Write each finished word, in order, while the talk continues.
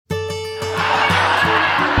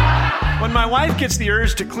When my wife gets the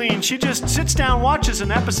urge to clean, she just sits down, watches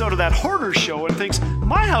an episode of that hoarder show, and thinks,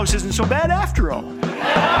 my house isn't so bad after all.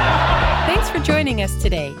 Thanks for joining us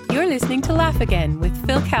today. You're listening to Laugh Again with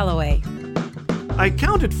Phil Callaway. I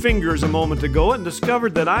counted fingers a moment ago and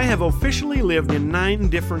discovered that I have officially lived in 9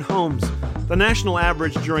 different homes. The national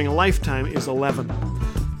average during a lifetime is 11.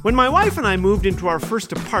 When my wife and I moved into our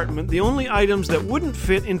first apartment, the only items that wouldn't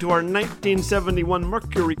fit into our 1971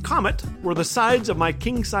 Mercury Comet were the sides of my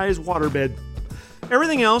king-size waterbed.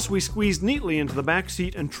 Everything else we squeezed neatly into the back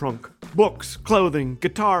seat and trunk. Books, clothing,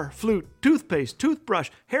 guitar, flute, toothpaste, toothbrush,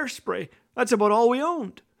 hairspray. That's about all we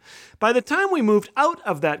owned. By the time we moved out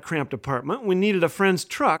of that cramped apartment, we needed a friend's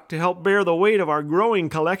truck to help bear the weight of our growing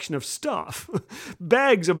collection of stuff.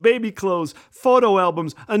 Bags of baby clothes, photo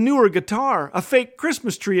albums, a newer guitar, a fake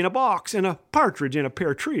Christmas tree in a box, and a partridge in a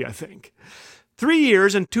pear tree, I think. 3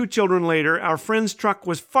 years and 2 children later, our friend's truck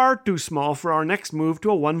was far too small for our next move to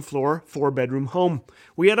a 1-floor, 4-bedroom home.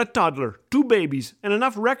 We had a toddler, 2 babies, and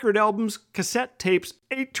enough record albums, cassette tapes,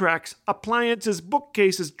 8 tracks, appliances,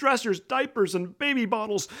 bookcases, dressers, diapers, and baby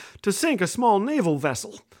bottles to sink a small naval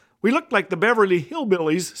vessel. We looked like the Beverly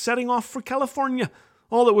Hillbillies setting off for California.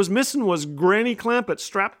 All that was missing was Granny Clampett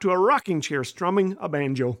strapped to a rocking chair strumming a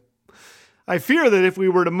banjo. I fear that if we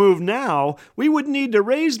were to move now, we would need to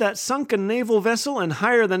raise that sunken naval vessel and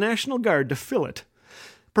hire the National Guard to fill it.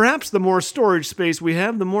 Perhaps the more storage space we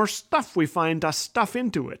have, the more stuff we find to stuff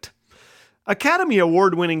into it. Academy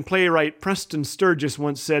Award-winning playwright Preston Sturges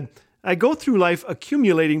once said, "I go through life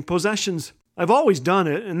accumulating possessions. I've always done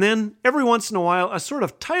it, and then every once in a while a sort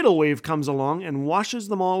of tidal wave comes along and washes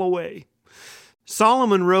them all away."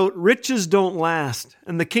 Solomon wrote, "Riches don't last,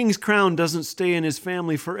 and the king's crown doesn't stay in his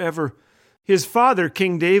family forever." His father,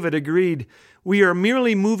 King David, agreed. "We are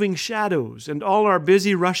merely moving shadows, and all our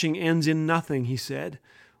busy rushing ends in nothing," he said.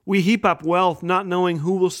 "We heap up wealth not knowing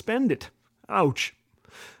who will spend it." Ouch.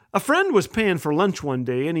 A friend was paying for lunch one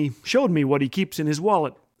day, and he showed me what he keeps in his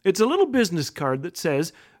wallet. It's a little business card that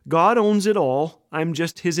says, "God owns it all, I'm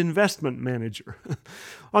just his investment manager."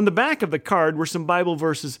 On the back of the card were some Bible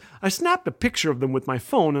verses. I snapped a picture of them with my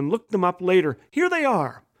phone and looked them up later. Here they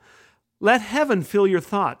are. "Let heaven fill your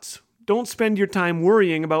thoughts. Don't spend your time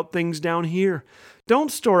worrying about things down here.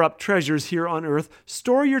 Don't store up treasures here on earth.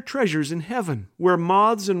 Store your treasures in heaven, where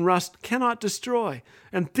moths and rust cannot destroy,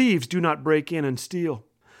 and thieves do not break in and steal.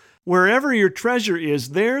 Wherever your treasure is,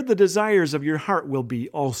 there the desires of your heart will be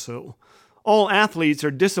also." All athletes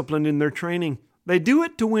are disciplined in their training. They do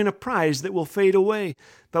it to win a prize that will fade away,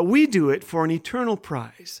 but we do it for an eternal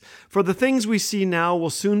prize. For the things we see now will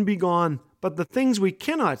soon be gone, but the things we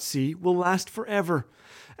cannot see will last forever.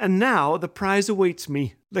 And now the prize awaits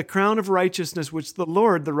me, the crown of righteousness which the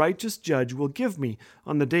Lord, the righteous judge, will give me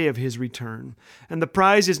on the day of his return. And the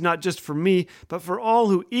prize is not just for me, but for all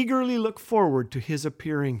who eagerly look forward to his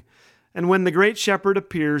appearing. And when the great shepherd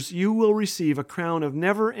appears, you will receive a crown of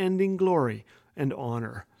never-ending glory and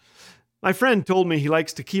honor. My friend told me he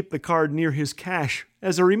likes to keep the card near his cash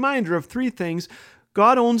as a reminder of 3 things.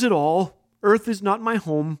 God owns it all. Earth is not my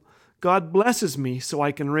home. God blesses me so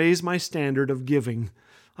I can raise my standard of giving.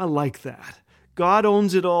 I like that. God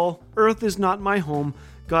owns it all. Earth is not my home.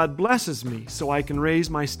 God blesses me so I can raise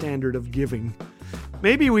my standard of giving.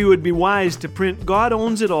 Maybe we would be wise to print "God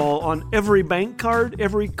owns it all" on every bank card,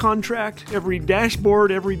 every contract, every dashboard,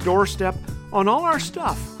 every doorstep, on all our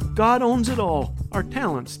stuff. God owns it all. Our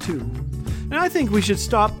talents, too. And I think we should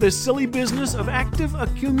stop this silly business of active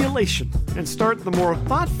accumulation and start the more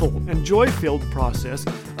thoughtful and joy-filled process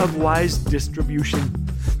of wise distribution.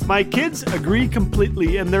 My kids agree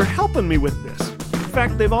completely, and they're helping me with this. In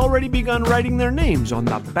fact, they've already begun writing their names on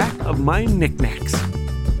the back of my knickknacks.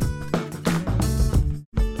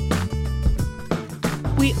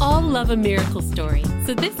 We all love a miracle story,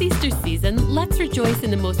 so this Easter season, let's rejoice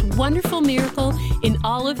in the most wonderful miracle in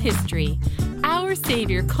all of history. Our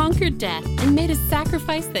Savior conquered death and made a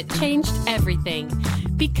sacrifice that changed everything.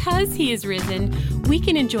 Because he is risen, we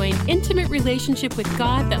can enjoy an intimate relationship with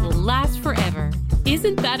God that will last forever.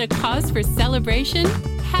 Isn't that a cause for celebration?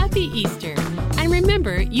 Happy Easter! And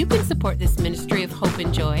remember, you can support this ministry of hope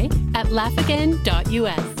and joy at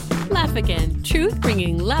laughagain.us. Laugh Again, truth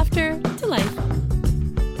bringing laughter to life.